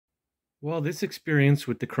Well, this experience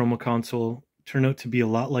with the Chroma Console turned out to be a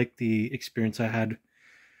lot like the experience I had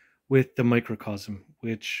with the microcosm,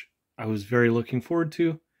 which I was very looking forward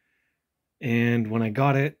to. And when I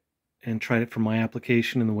got it and tried it for my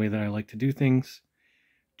application and the way that I like to do things,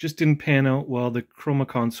 just didn't pan out well. The Chroma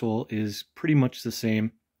Console is pretty much the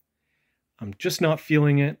same. I'm just not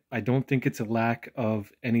feeling it. I don't think it's a lack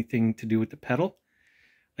of anything to do with the pedal.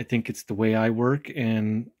 I think it's the way I work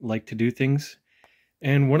and like to do things.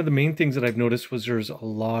 And one of the main things that I've noticed was there's a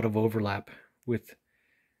lot of overlap with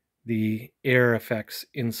the air effects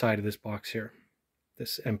inside of this box here,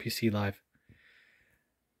 this MPC Live.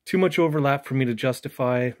 Too much overlap for me to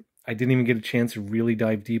justify. I didn't even get a chance to really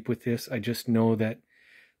dive deep with this. I just know that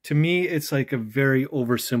to me, it's like a very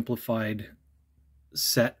oversimplified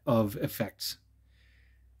set of effects.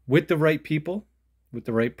 With the right people, with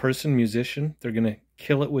the right person, musician, they're going to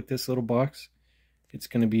kill it with this little box. It's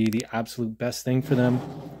going to be the absolute best thing for them.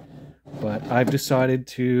 But I've decided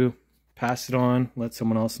to pass it on, let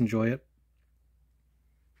someone else enjoy it.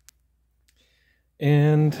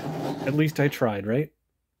 And at least I tried, right?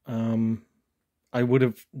 I would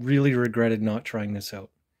have really regretted not trying this out.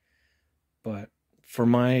 But for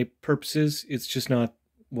my purposes, it's just not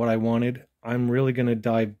what I wanted. I'm really going to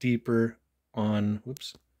dive deeper on,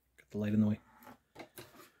 whoops, got the light in the way.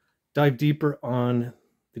 Dive deeper on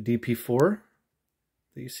the DP4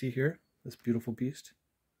 that you see here, this beautiful beast.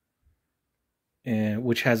 And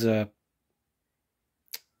which has a,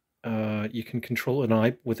 you can control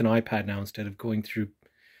it with an iPad now instead of going through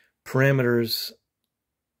parameters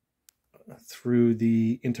through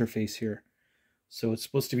the interface here. So it's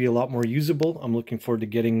supposed to be a lot more usable. I'm looking forward to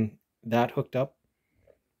getting that hooked up.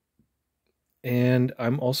 And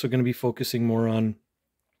I'm also going to be focusing more on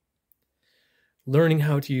learning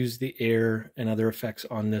how to use the air and other effects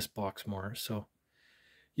on this box more. So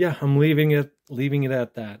yeah, I'm leaving it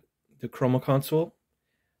at that. The Chroma Console,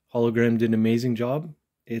 Hologram did an amazing job.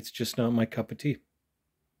 It's just not my cup of tea.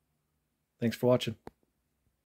 Thanks for watching.